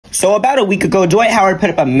So about a week ago, Dwight Howard put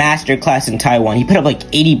up a masterclass in Taiwan. He put up like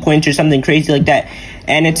 80 points or something crazy like that.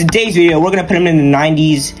 And in today's video, we're going to put him in the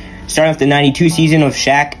 90s, starting off the 92 season of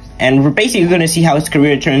Shaq. And we're basically going to see how his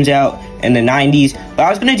career turns out in the 90s. But I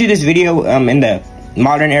was going to do this video in the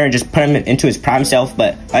modern era, just put him into his prime self.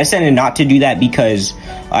 But I decided not to do that because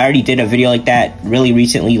I already did a video like that really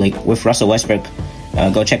recently, like with Russell Westbrook.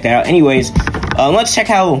 Go check that out. Anyways, let's check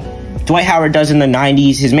how Dwight Howard does in the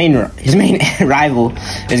 90s. His main rival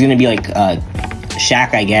is going to be like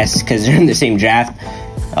Shaq, I guess, because they're in the same draft.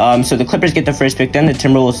 So the Clippers get the first pick, then the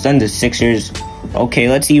Timberwolves, then the Sixers. Okay,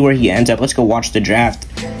 let's see where he ends up. Let's go watch the draft.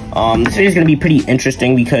 This video is going to be pretty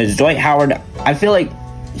interesting because Dwight Howard, I feel like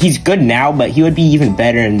he's good now, but he would be even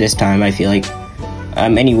better in this time, I feel like.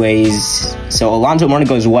 Anyways, so Alonzo Mourning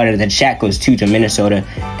goes 1, and then Shaq goes 2 to Minnesota.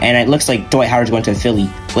 And it looks like Dwight Howard's going to Philly.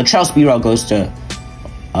 Latrell Sprewell goes to...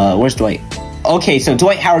 where's Dwight? Okay, so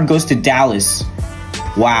Dwight Howard goes to Dallas.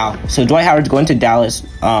 Wow. So Dwight Howard's going to Dallas.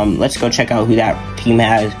 Let's go check out who that team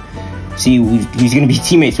has. See who he's going to be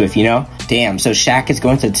teammates with, you know? Damn, so Shaq is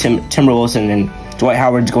going to Timberwolves, and then Dwight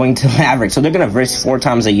Howard's going to Mavericks. So they're going to verse 4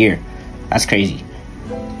 times a year. That's crazy.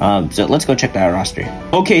 So let's go check that roster.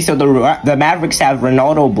 Okay, so the Mavericks have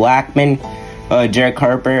Ronaldo Blackman, Derek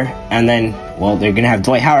Harper, and then, well, they're going to have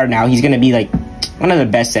Dwight Howard now. He's going to be, like, one of the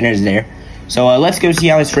best centers there. So let's go see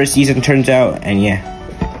how his first season turns out, and yeah.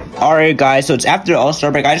 Alright, guys, so it's after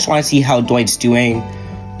All-Star break. I just want to see how Dwight's doing.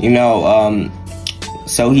 You know,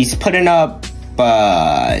 so he's putting up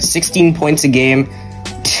 16 points a game,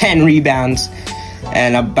 10 rebounds,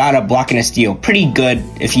 and about a block and a steal. Pretty good,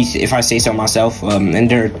 if I say so myself. And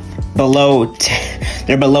they're below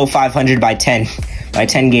 500 by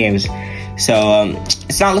 10 games. So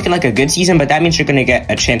it's not looking like a good season, but that means you're gonna get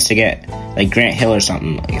a chance to get like Grant Hill or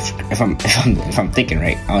something. If I'm thinking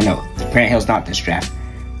right. Oh no, Grant Hill's not this draft.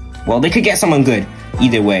 Well, they could get someone good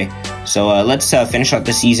either way. So let's finish out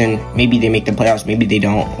the season. Maybe they make the playoffs, maybe they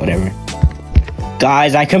don't. Whatever.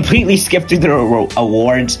 Guys, I completely skipped through the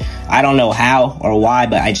awards. I don't know how or why,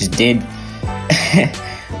 but I just did.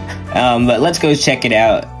 But let's go check it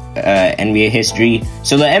out. NBA history.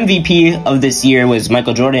 So the MVP of this year was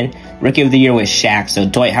Michael Jordan. Rookie of the year was Shaq. So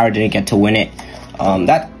Dwight Howard didn't get to win it.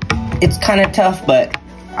 It's kind of tough, but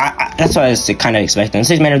that's what I was kind of expecting.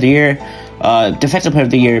 Sixth man of the year, defensive player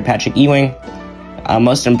of the year, Patrick Ewing.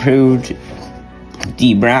 Most improved,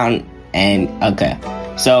 D Brown, and okay.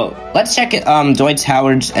 So let's check it. Dwight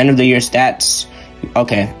Howard's end of the year stats.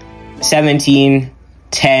 Okay, 17,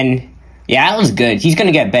 10. Yeah, that was good. He's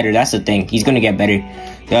gonna get better. That's the thing. He's gonna get better.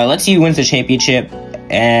 Let's see who wins the championship,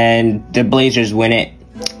 and the Blazers win it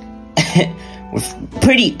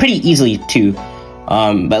pretty easily too.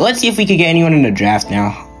 But let's see if we could get anyone in the draft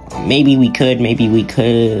now. Maybe we could. Maybe we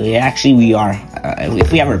could. Yeah, actually, we are.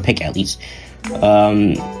 If we have our pick at least.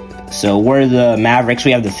 So we're the Mavericks.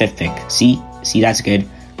 We have the 5th pick. See, that's good.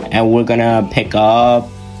 And we're gonna pick up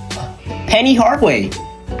Penny Hardaway.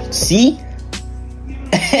 See?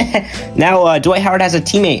 Now Dwight Howard has a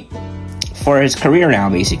teammate for his career now,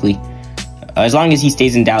 basically. As long as he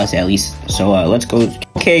stays in Dallas, at least. So let's go.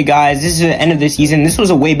 Okay, guys, this is the end of the season. This was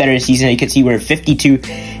a way better season. You can see we're 52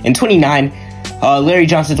 and 29. Larry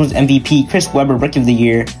Johnson was MVP. Chris Webber, Rookie of the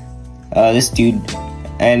Year. This dude.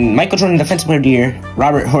 And Michael Jordan, Defensive Player of the Year.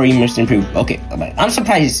 Robert Horry, Most Improved. Okay, I'm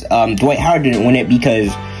surprised Dwight Howard didn't win it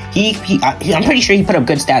because I'm pretty sure he put up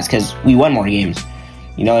good stats because we won more games.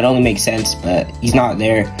 You know, it only makes sense, but he's not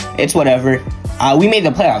there. It's whatever. We made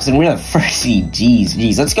the playoffs, and we're the first seed.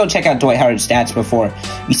 Jeez. Let's go check out Dwight Howard's stats before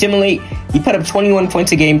we simulate. He put up 21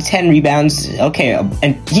 points a game, 10 rebounds. Okay,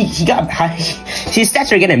 and he got his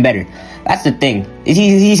stats are getting better. That's the thing.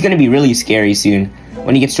 He's going to be really scary soon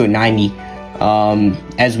when he gets to a 90.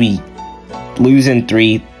 As we lose in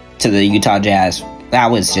 3 to the Utah Jazz. That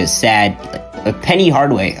was just sad. Penny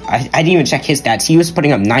Hardaway, I didn't even check his stats. He was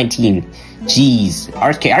putting up 19. Jeez.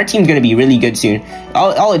 Our team's going to be really good soon.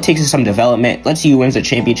 All it takes is some development. Let's see who wins the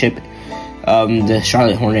championship. The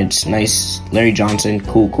Charlotte Hornets. Nice. Larry Johnson.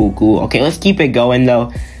 Cool. Okay, let's keep it going,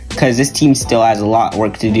 though, because this team still has a lot of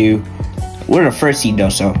work to do. We're the first seed, though,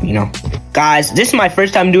 so, you know. Guys, this is my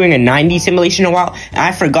first time doing a 90 simulation in a while, and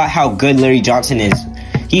I forgot how good Larry Johnson is.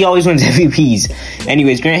 He always wins MVPs.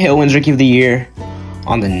 Anyways, Grant Hill wins Rookie of the Year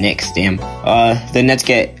on the Knicks, damn. The Nets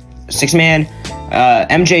get 6th man.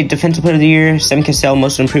 MJ, Defensive Player of the Year. Sam Cassell,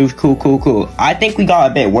 Most Improved. Cool. I think we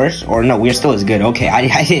got a bit worse, or no, we're still as good. Okay, I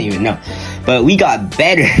didn't even know. But we got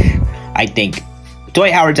better, I think.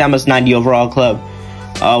 Dwight Howard's almost 90 overall club.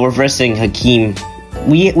 We're versing Hakeem.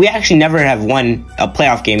 We actually never have won a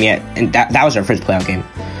playoff game yet, and that was our first playoff game.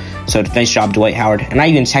 So nice job, Dwight Howard. And I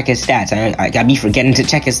even check his stats. I be forgetting to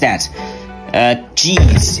check his stats.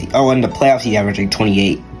 Jeez. Oh, in the playoffs he's averaging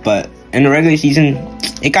 28, but in the regular season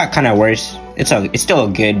it got kind of worse. It's still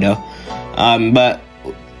good though. But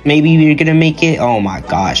maybe we're gonna make it. Oh my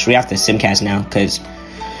gosh, we have to simcast now because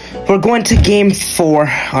we're going to game 4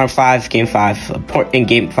 or 5, game 5 in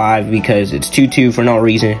game 5 because it's 2-2 for no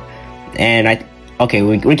reason. And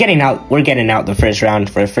we're getting out the first round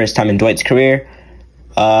for the first time in Dwight's career.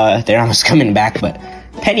 They're almost coming back, but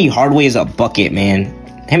Penny Hardaway is a bucket, man.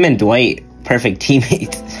 Him and Dwight, perfect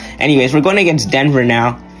teammates. Anyways, we're going against Denver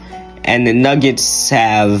now, and the Nuggets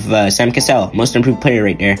have Sam Cassell, most improved player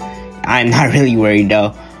right there. I'm not really worried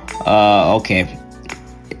though. Okay,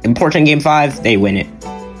 important game 5, they win it,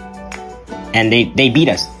 and they beat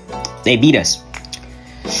us. They beat us.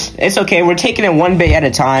 It's okay. We're taking it one bit at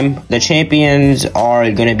a time. The champions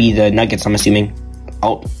are gonna be the Nuggets, I'm assuming.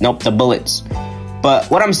 Oh nope, the Bullets.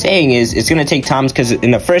 But what I'm saying is, it's going to take time because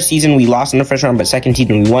in the first season we lost in the first round, but second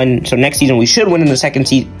season we won. So next season we should win in the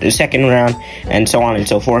second round, and so on and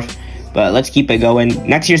so forth. But let's keep it going.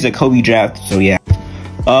 Next year's the Kobe draft, so yeah.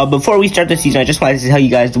 Before we start the season, I just wanted to tell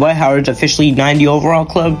you guys, Dwight Howard's officially 90 overall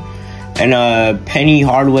club, and Penny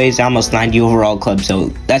Hardaway's almost 90 overall club. So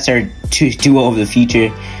that's our duo of the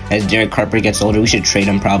future. As Derek Harper gets older, we should trade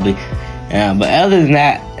him probably. But other than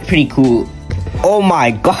that, pretty cool. Oh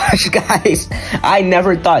my gosh, guys. I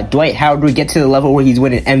never thought Dwight Howard would get to the level where he's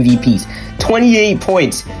winning MVPs. 28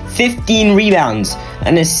 points, 15 rebounds,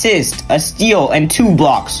 an assist, a steal, and 2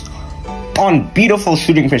 blocks on beautiful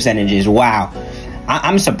shooting percentages. Wow.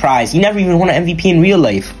 I'm surprised. He never even won an MVP in real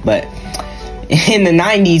life, but in the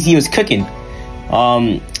 90s, he was cooking.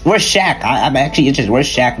 Where's Shaq? I'm actually interested. Where's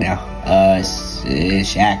Shaq now?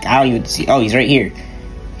 Shaq. I don't even see. Oh, he's right here.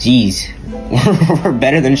 Jeez. We're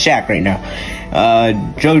better than Shaq right now.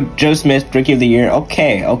 Joe Smith, Rookie of the Year.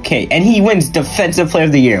 Okay. And he wins Defensive Player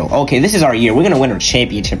of the Year. Okay, this is our year. We're going to win a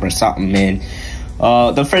championship or something, man.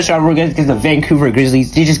 The first round, we're against the Vancouver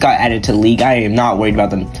Grizzlies. They just got added to the league. I am not worried about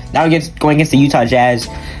them. Now we're going against the Utah Jazz.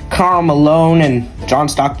 Karl Malone and John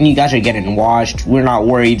Stockton, you guys are getting washed. We're not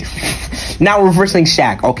worried. Now we're versing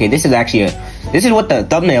Shaq. Okay, this is actually this is what the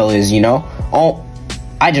thumbnail is, you know? Oh,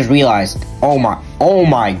 I just realized. Oh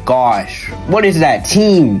my gosh. What is that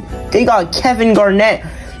team? They got Kevin Garnett.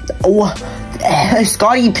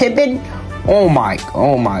 Scottie Pippen. Oh my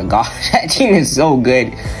gosh. That team is so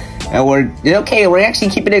good. And we're actually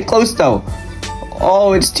keeping it close though.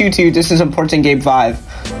 Oh, it's 2-2. This is important game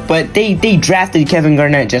 5. But they drafted Kevin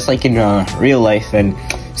Garnett just like in real life, and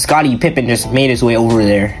Scottie Pippen just made his way over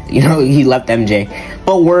there. You know, he left MJ.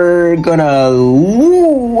 But we're gonna...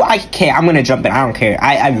 I'm gonna jump in. I don't care.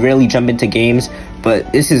 I rarely jump into games,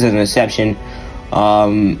 but this is an exception.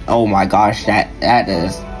 Oh my gosh, that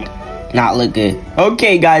does not look good.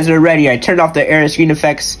 Okay, guys, we're ready. I turned off the air screen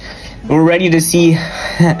effects. We're ready to see a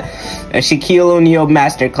Shaquille O'Neal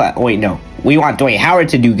masterclass. Wait, no. We want Dwight Howard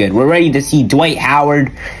to do good. We're ready to see Dwight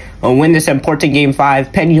Howard win this important game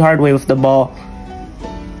 5. Penny Hardaway with the ball.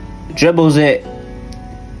 Dribbles it.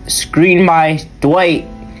 Screen by Dwight.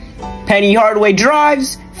 Penny Hardaway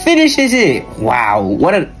drives. Finishes it. Wow.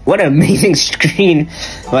 What an amazing screen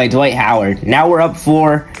by Dwight Howard. Now we're up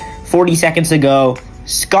 40 seconds to go.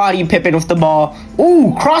 Scottie Pippen with the ball.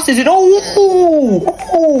 Ooh, crosses it.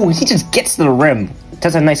 Oh, he just gets to the rim.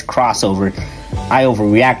 Does a nice crossover. I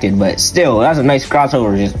overreacted, but still, that's a nice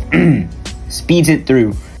crossover. Just speeds it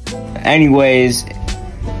through. Anyways,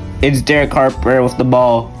 it's Derek Harper with the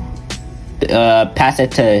ball. Pass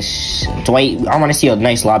it to Dwight. I want to see a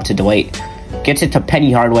nice lob to Dwight. Gets it to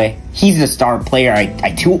Penny Hardaway. He's the star player.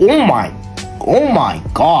 Oh my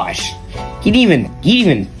gosh. He didn't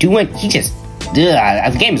even do it. He just...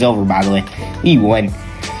 the game's over, by the way. We won.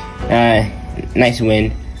 Nice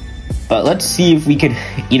win. But let's see if we could,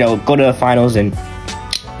 go to the finals and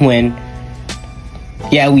win.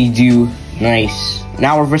 Yeah, we do. Nice.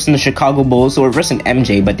 Now we're versing the Chicago Bulls, so we're versing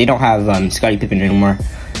MJ, but they don't have Scottie Pippen anymore.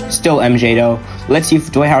 Still MJ, though. Let's see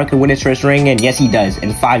if Dwight Howard can win his first ring, and yes, he does,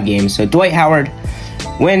 in 5 games. So Dwight Howard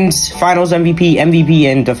wins Finals MVP,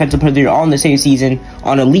 and Defensive Player of the Year all in the same season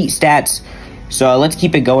on elite stats. So let's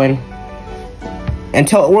keep it going.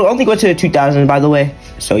 We'll only go to the 2000s, by the way.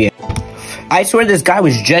 So yeah. I swear this guy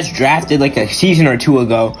was just drafted like a season or 2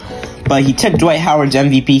 ago, but he took Dwight Howard's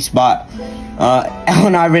MVP spot.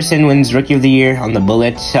 Allen Iverson wins Rookie of the Year on the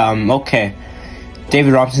Bullets. Okay.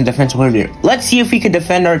 David Robinson, Defensive Player of the Year. Let's see if we can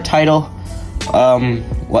defend our title.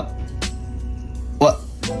 What?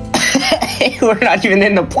 We're not even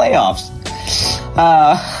in the playoffs.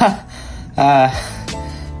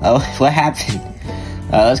 What happened?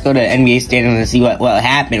 Let's go to NBA standings and see what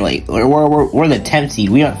happened. Like we're the 10th seed.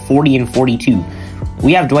 We are 40 and 42.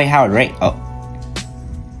 We have Dwight Howard, right? Oh,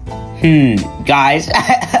 Guys,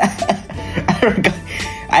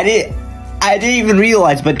 I didn't even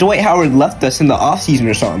realize, but Dwight Howard left us in the offseason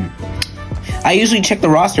or something. I usually check the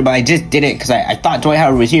roster, but I just didn't because I thought Dwight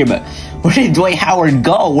Howard was here. But where did Dwight Howard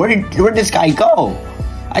go? Where did this guy go?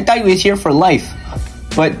 I thought he was here for life.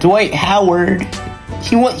 But Dwight Howard,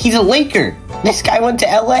 he's a Laker. This guy went to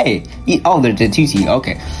LA. They're the 2 seed.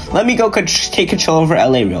 Okay, let me go take control over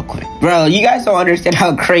LA real quick, bro. You guys don't understand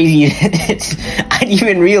how crazy it is. I didn't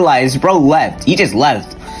even realize bro left. He just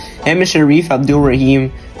left. Him, Sharif, Abdul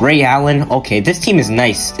Rahim, Ray Allen. Okay, this team is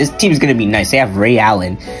nice. This team is gonna be nice. They have Ray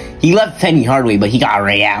Allen. He left Penny Hardaway, but he got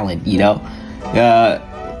Ray Allen. You know.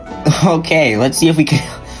 Okay, let's see if we can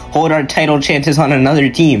hold our title chances on another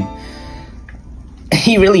team.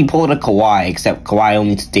 He really pulled a Kawhi, except Kawhi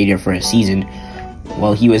only stayed there for a season.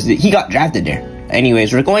 Well, he got drafted there.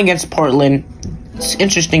 Anyways, we're going against Portland. It's an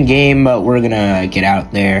interesting game, but we're gonna get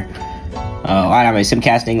out there. Why am I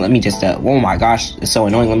simcasting? Let me just, oh my gosh, it's so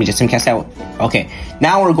annoying. Let me just simcast out. Okay,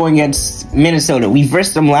 now we're going against Minnesota. We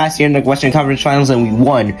versed them last year in the Western Conference Finals and we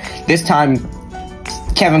won. This time,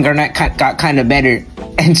 Kevin Garnett got kind of better,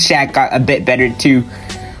 and Shaq got a bit better too.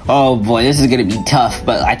 Oh boy, this is gonna be tough,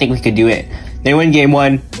 but I think we could do it. They win game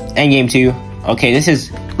 1 and game 2. Okay, this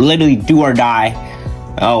is literally do or die.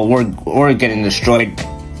 Oh, we're getting destroyed.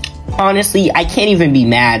 Honestly, I can't even be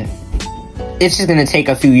mad. It's just gonna take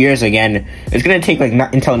a few years again. It's gonna take like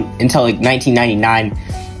until like 1999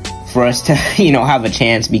 for us to have a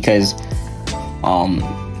chance because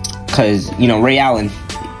Ray Allen,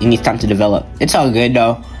 he needs time to develop. It's all good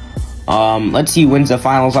though. Let's see who wins the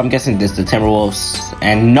finals. I'm guessing this the Timberwolves.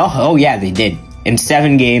 And oh yeah, they did. In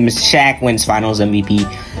 7 games, Shaq wins Finals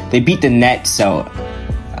MVP. They beat the Nets, so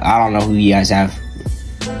I don't know who you guys have.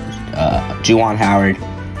 Dwight Howard,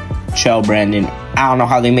 Chell Brandon. I don't know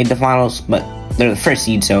how they made the finals, but they're the first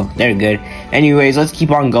seed, so they're good. Anyways, let's keep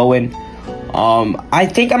on going. I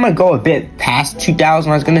think I'm gonna go a bit past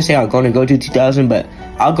 2000. I was gonna say I'm gonna go to 2000, but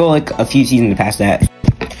I'll go like a few seasons past that.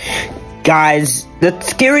 Guys, the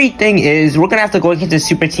scary thing is we're gonna have to go against the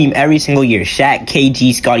super team every single year. Shaq,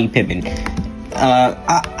 KG, Scottie Pippen.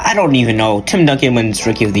 I don't even know. Tim Duncan wins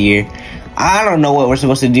Rookie of the Year. I don't know what we're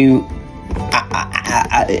supposed to do.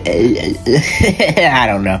 I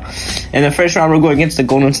don't know. In the first round, we're going against the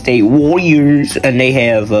Golden State Warriors, and they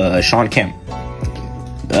have Sean Kemp.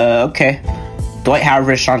 Okay. Dwight Howard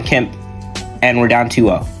versus Sean Kemp, and we're down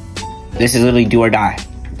 2-0. This is literally do or die.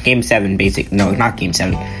 Game 7, basic. No, not Game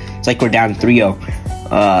 7. It's like we're down 3-0.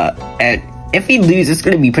 And if we lose, it's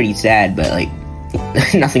going to be pretty sad, but, like,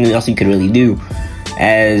 nothing else we could really do.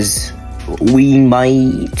 As we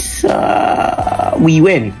might, we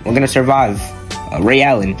win. We're going to survive. Ray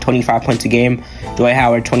Allen, 25 points a game. Dwight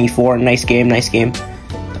Howard, 24. Nice game.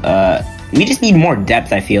 We just need more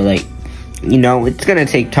depth, I feel like. It's going to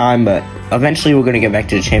take time, but eventually we're going to get back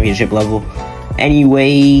to the championship level.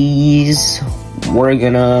 Anyways, we're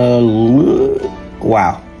going to...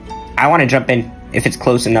 Wow. I want to jump in if it's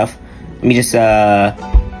close enough. Let me just...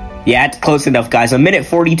 Yeah, it's close enough, guys. A minute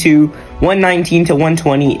 42, 119 to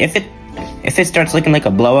 120. If it starts looking like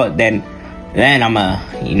a blowout, then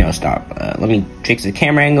I'm stop. Let me fix the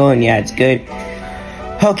camera angle, and yeah, it's good.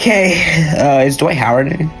 Okay, is Dwight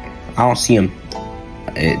Howard in? I don't see him.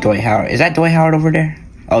 Dwight Howard. Is that Dwight Howard over there?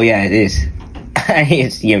 Oh yeah, it is. I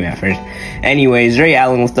didn't see him at first. Anyways, Ray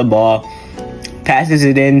Allen with the ball, passes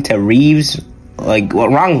it in to Reeves. Like, well,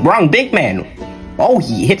 wrong big man. Oh,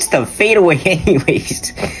 he hits the fadeaway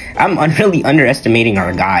anyways. I'm really underestimating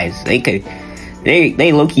our guys.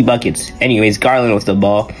 They low-key buckets. Anyways, Garland with the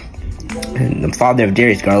ball. And the father of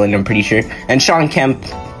Darius Garland, I'm pretty sure. And Sean Kemp,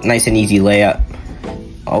 nice and easy layup.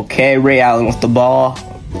 Okay, Ray Allen with the ball.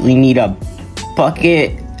 We need a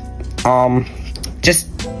bucket. Just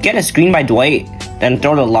get a screen by Dwight, then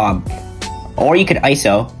throw the lob. Or you could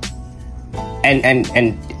ISO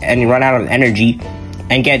and run out of energy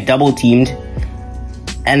and get double teamed.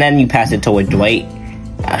 And then you pass it to Dwight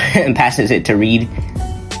and passes it to Reed.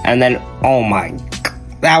 And then, oh my,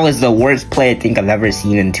 that was the worst play I think I've ever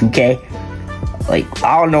seen in 2K. Like,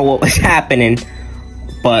 I don't know what was happening,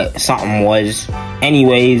 but something was.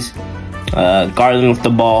 Anyways, Garland with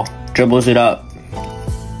the ball, dribbles it up.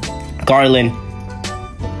 Garland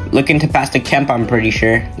looking to pass to Kemp, I'm pretty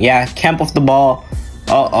sure. Yeah, Kemp with the ball.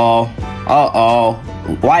 Uh-oh.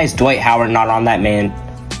 Why is Dwight Howard not on that man?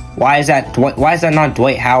 Why is that not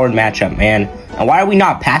Dwight Howard matchup, man? And why are we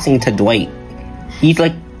not passing to Dwight? He's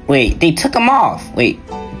like, wait, they took him off. Wait,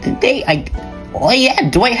 did they? Oh yeah,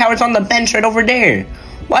 Dwight Howard's on the bench right over there.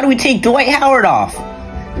 Why do we take Dwight Howard off?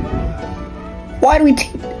 Why do we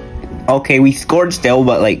take... Okay, we scored still,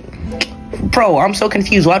 but like... Bro, I'm so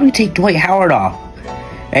confused. Why do we take Dwight Howard off?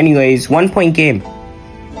 Anyways, 1 point game.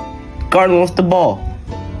 Garland with the ball.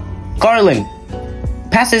 Garland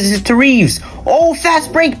passes it to Reeves. Oh,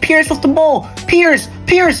 fast break. Pierce with the ball. Pierce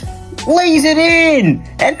lays it in.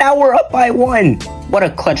 And now we're up by 1. What a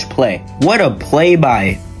clutch play. What a play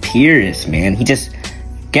by Pierce, man. He just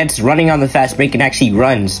gets running on the fast break and actually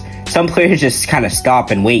runs. Some players just kind of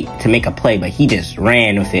stop and wait to make a play, but he just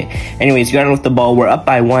ran with it. Anyways, Garland with the ball. We're up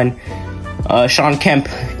by 1. Sean Kemp,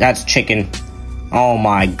 that's chicken. Oh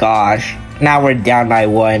my gosh. Now we're down by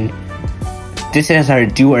 1. This is our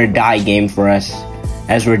do or die game for us,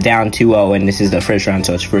 as we're down 2-0, and this is the first round,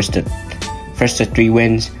 so it's first to 3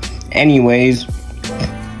 wins. Anyways,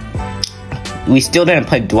 we still didn't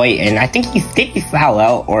play Dwight, and I think he foul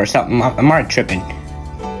out or something. I'm already tripping.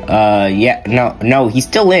 Yeah, no, he's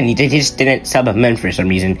still in. He just didn't sub him in for some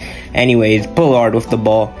reason. Anyways, Bullard with the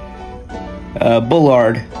ball.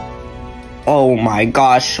 Bullard. Oh my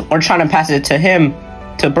gosh, we're trying to pass it to him,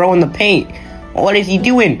 to bro in the paint. What is he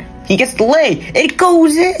doing? He gets the lay. It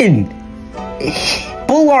goes in.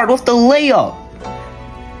 Bullard with the layup.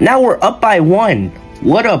 Now we're up by 1.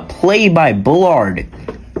 What a play by Bullard.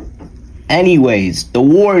 Anyways, the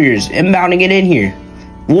Warriors inbounding it in here.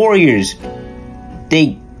 Warriors.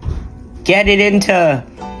 They get it into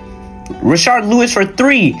Rashard Lewis for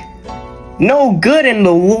 3. No good, and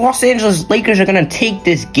the Los Angeles Lakers are gonna take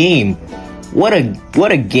this game. What a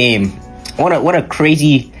game. What a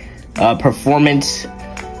crazy performance.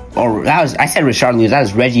 Or I said Rashard Lewis, that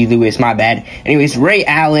was Reggie Lewis, my bad. Anyways, Ray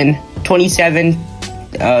Allen, 27,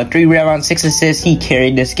 3 rebounds, 6 assists. He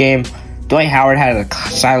carried this game. Dwight Howard had a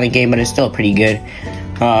silent game, but it's still pretty good.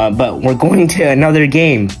 But we're going to another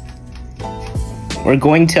game. We're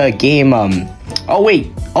going to a game, oh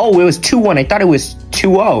wait, oh, it was 2-1, I thought it was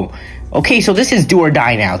 2-0. Okay, so this is do or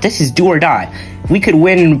die now. This is do or die. We could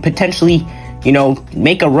win and potentially, you know,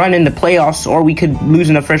 make a run in the playoffs, or we could lose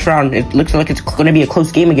in the first round. It looks like it's going to be a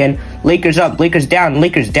close game again. Lakers up, Lakers down,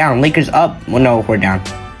 Lakers down, Lakers up. Well, no, we're down.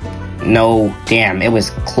 No, damn, it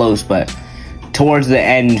was close, but towards the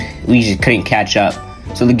end, we just couldn't catch up.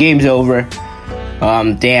 So the game's over.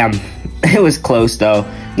 Damn, it was close, though.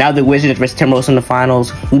 Now the Wizards versus Timberwolves in the finals.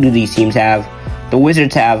 Who do these teams have? The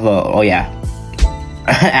Wizards have, oh yeah,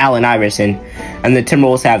 Allen Iverson. And the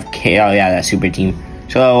Timberwolves have, oh yeah, that super team.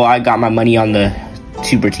 So I got my money on the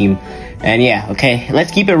super team. And yeah, okay,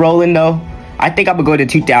 let's keep it rolling though. I think I'm gonna go to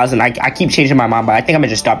 2,000. I keep changing my mind, but I think I'm gonna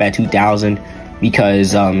just stop at 2,000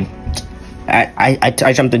 because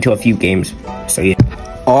I jumped into a few games. So yeah.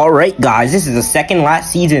 Alright guys, this is the second last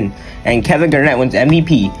season, and Kevin Garnett wins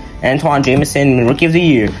MVP. Antoine Jameson, Rookie of the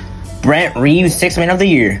Year. Brent Reeves, 6th Man of the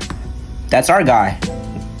Year. That's our guy.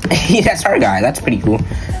 That's our guy. That's pretty cool.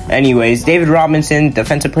 Anyways, David Robinson,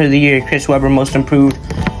 Defensive Player of the Year. Chris Webber, Most Improved.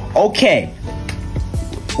 Okay.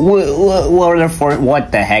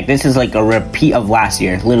 What the heck? This is like a repeat of last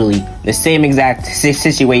year. Literally. The same exact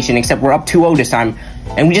situation, except we're up 2-0 this time.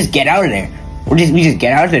 And we just get out of there. We just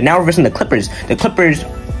get out of there. Now we're versus the Clippers. The Clippers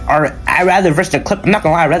are... I'd rather versus the Clippers... I'm not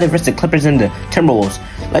gonna lie. I'd rather versus the Clippers than the Timberwolves.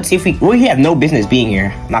 Let's see if we have no business being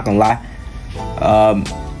here. I'm not gonna lie.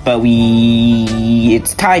 But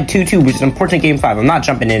it's tied 2-2, which is an important game 5. I'm not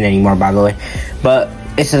jumping in anymore, by the way. But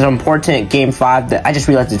it's an important game 5 that I just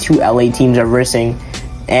realized the 2 LA teams are versing.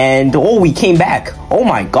 And, oh, we came back. Oh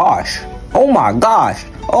my gosh. Oh my gosh.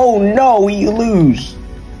 Oh no, we lose.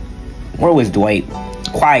 Where was Dwight?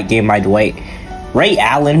 Quiet game by Dwight. Ray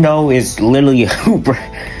Allen, though, is literally a hooper.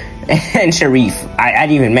 And Sharif. I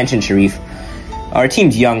didn't even mention Sharif. Our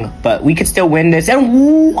team's young, but we could still win this.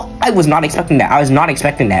 And I was not expecting that. I was not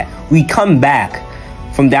expecting that. We come back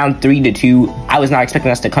from down 3-2. I was not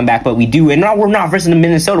expecting us to come back, but we do. And now we're not versus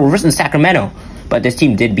Minnesota. We're versus Sacramento. But this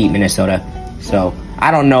team did beat Minnesota. So,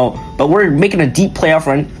 I don't know. But we're making a deep playoff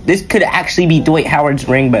run. This could actually be Dwight Howard's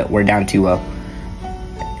ring, but we're down 2-0.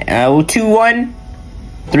 2-1.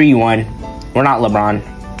 3-1. We're not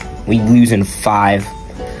LeBron. We lose in 5.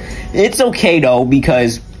 It's okay, though,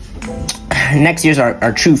 because... next year's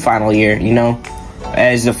our true final year, you know,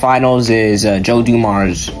 as the finals is Joe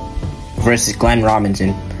Dumars versus Glenn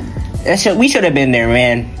Robinson. We should have been there,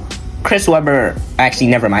 man. Chris Webber, actually,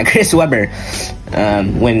 never mind. Chris Webber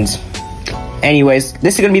wins. Anyways,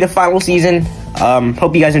 this is going to be the final season.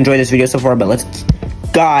 Hope you guys enjoyed this video so far, but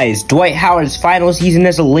guys, Dwight Howard's final season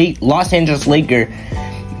as a Los Angeles Laker,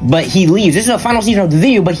 but he leaves. This is the final season of the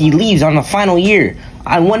video, but he leaves on the final year.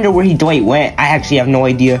 I wonder where Dwight went. I actually have no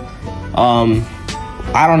idea.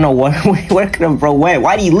 I don't know where could have bro went.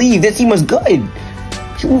 Why'd he leave? This team was good.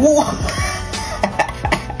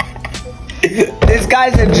 This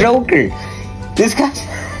guy's a joker.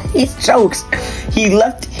 He jokes. He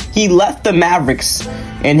left. He left the Mavericks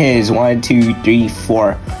in his 1, 2, 3,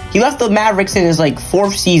 4. He left the Mavericks in his like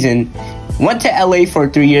 4th season. Went to LA for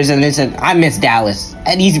 3 years and then said, I miss Dallas.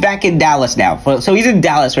 And he's back in Dallas now. So he's in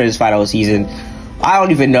Dallas for his final season. I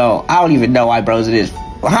don't even know why bro's it is.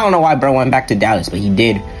 I don't know why bro went back to Dallas, but he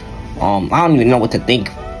did. I don't even know what to think.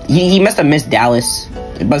 He must have missed Dallas.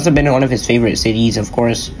 It must have been one of his favorite cities, of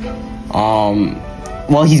course.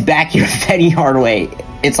 Well, he's back here with Penny Hardaway.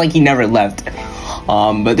 It's like he never left.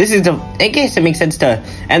 But this is I guess it makes sense to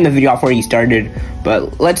end the video off where he started.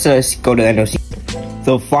 But let's go to the NOC.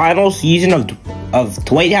 The final season of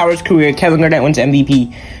Dwight Howard's career, Kevin Garnett wins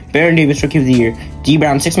MVP, Baron Davis Rookie of the Year, D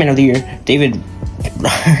Brown Sixth Man of the Year, David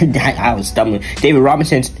I was stumbling. David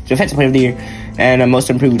Robinson's Defensive Player of the Year, and Most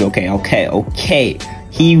Improved. Okay.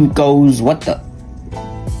 He goes, what the?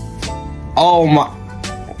 Oh my,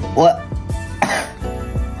 what?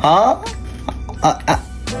 Huh?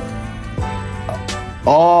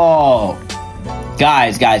 Oh,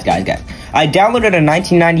 guys. I downloaded a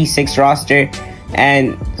 1996 roster,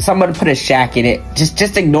 and someone put a Shaq in it.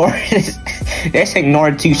 Just ignore this. Just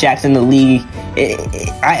ignore 2 Shaqs in the league.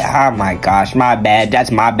 Oh my gosh, my bad.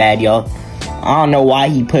 That's my bad, yo. I don't know why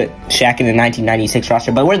he put Shaq in the 1996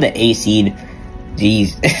 roster, but we're the A seed.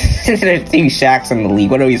 Jeez. There's 2 Shaqs in the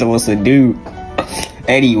league. What are we supposed to do?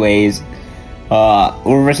 Anyways,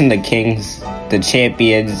 we're versus the Kings, the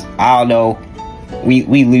champions. I don't know.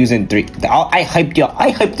 We lose in 3. I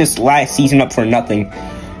hyped this last season up for nothing.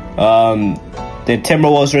 The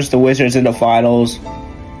Timberwolves versus the Wizards in the finals,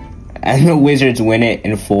 and the Wizards win it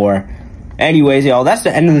in 4. Anyways, y'all, that's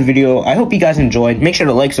the end of the video. I hope you guys enjoyed. Make sure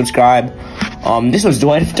to like, subscribe. This was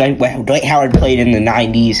Dwight Howard played in the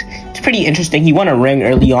 90s. It's pretty interesting. He won a ring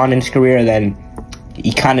early on in his career, then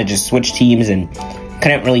he kind of just switched teams and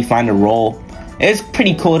couldn't really find a role. It's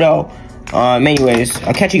pretty cool, though. Anyways,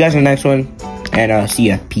 I'll catch you guys in the next one, and see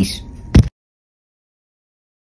ya. Peace.